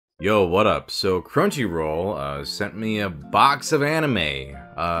Yo, what up? So Crunchyroll sent me a box of anime.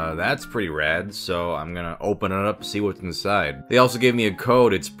 That's pretty rad, so I'm gonna open it up, see what's inside. They also gave me a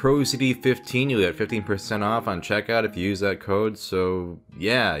code. It's ProCD15. You'll get 15% off on checkout if you use that code, so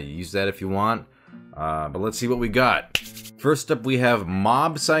yeah, use that if you want. But let's see what we got. First up, we have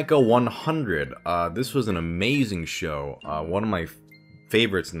Mob Psycho 100. This was an amazing show. One of my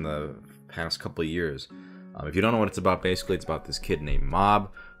favorites in the past couple of years. If you don't know what it's about, basically it's about this kid named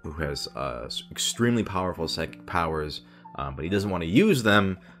Mob, who has extremely powerful psychic powers, but he doesn't want to use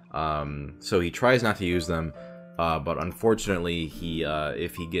them, so he tries not to use them, but unfortunately,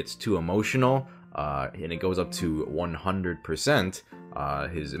 if he gets too emotional, and it goes up to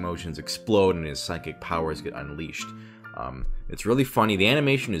 100%, his emotions explode and his psychic powers get unleashed. It's really funny. The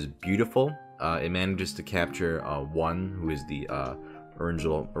animation is beautiful. It manages to capture One, who is the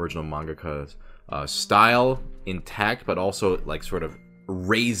original mangaka's style intact, but also like sort of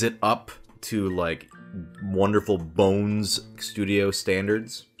raise it up to like wonderful Bones studio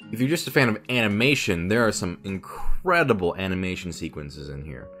standards. If you're just a fan of animation, there are some incredible animation sequences in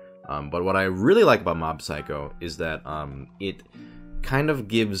here. But what I really like about Mob Psycho is that it kind of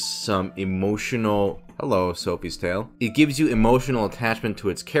gives some emotional... Hello, Sophie's Tale. It gives you emotional attachment to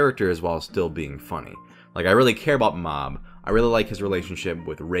its characters while still being funny. Like, I really care about Mob. I really like his relationship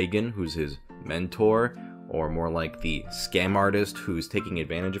with Reagan, who's his mentor, or more like the scam artist who's taking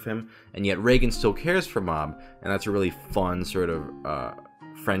advantage of him, and yet Reagan still cares for Mob, and that's a really fun sort of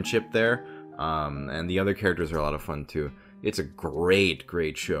friendship there, and the other characters are a lot of fun too. It's a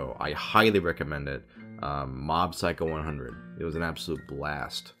great show. I highly recommend it. Mob Psycho 100. It was an absolute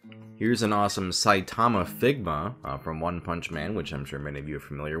blast. Here's an awesome Saitama Figma from One Punch Man, which I'm sure many of you are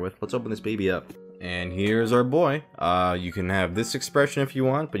familiar with. Let's open this baby up. And here's our boy. You can have this expression if you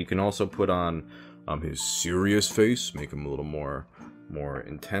want, but you can also put on his serious face, make him a little more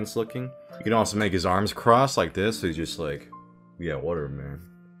intense looking. You can also make his arms cross like this, so he's just like, yeah, whatever,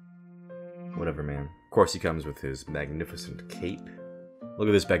 man. Whatever, man. Of course, he comes with his magnificent cape. Look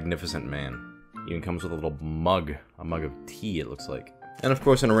at this magnificent man. He even comes with a little mug, a mug of tea, it looks like. And of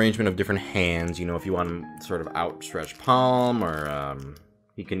course, an arrangement of different hands. You know, if you want him sort of outstretched palm, or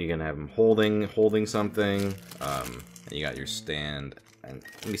you can have him holding something. And you got your stand. And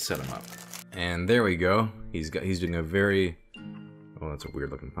let me set him up. And there we go. He's doing a very... Oh, that's a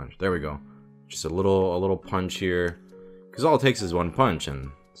weird looking punch. There we go. Just a little punch here. Because all it takes is one punch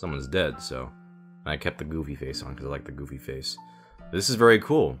and someone's dead, so... I kept the goofy face on because I like the goofy face. This is very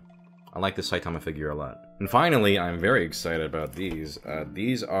cool. I like this Saitama figure a lot. And finally, I'm very excited about these.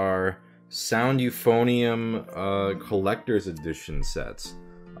 These are Sound Euphonium Collector's Edition sets.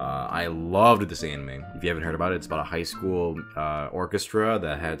 I loved this anime. If you haven't heard about it, it's about a high school orchestra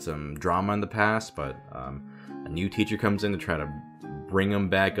that had some drama in the past, but a new teacher comes in to try to bring them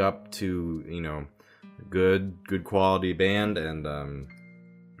back up to, you know, good quality band, and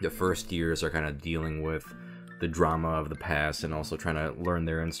the first years are kind of dealing with the drama of the past and also trying to learn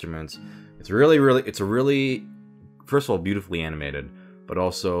their instruments. It's a really, first of all, beautifully animated, but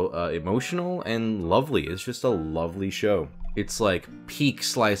also emotional and lovely. It's just a lovely show. It's like peak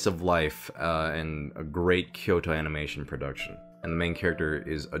slice of life and a great Kyoto animation production. And the main character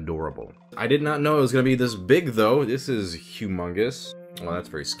is adorable. I did not know it was going to be this big, though. This is humongous. Well, that's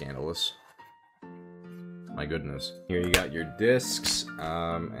very scandalous. My goodness. Here you got your discs,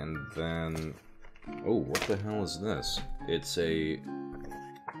 and then... Oh, what the hell is this? It's a...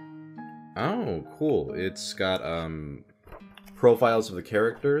 Oh, cool. It's got, profiles of the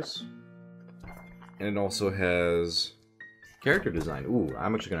characters. And it also has... character design. Ooh,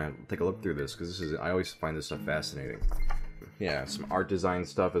 I'm actually gonna take a look through this, because I always find this stuff fascinating. Yeah, some art design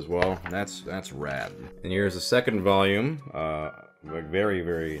stuff as well. That's rad. And here's the second volume. A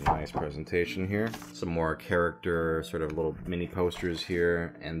very nice presentation here. Some more character, sort of little mini posters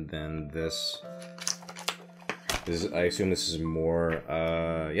here, and then this is, I assume this is more,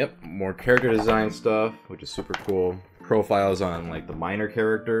 more character design stuff, which is super cool. Profiles on, like, the minor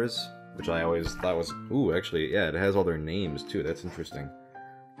characters, which I always thought was... Ooh, actually, yeah, it has all their names, too. That's interesting.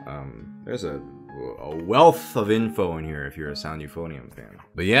 There's a wealth of info in here if you're a Sound Euphonium fan.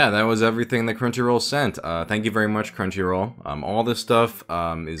 But yeah, that was everything that Crunchyroll sent. Thank you very much, Crunchyroll. All this stuff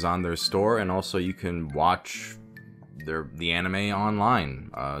is on their store, and also you can watch the anime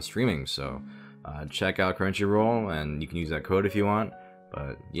online, streaming, so check out Crunchyroll, and you can use that code if you want.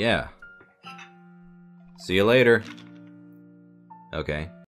 But yeah. See you later. Okay.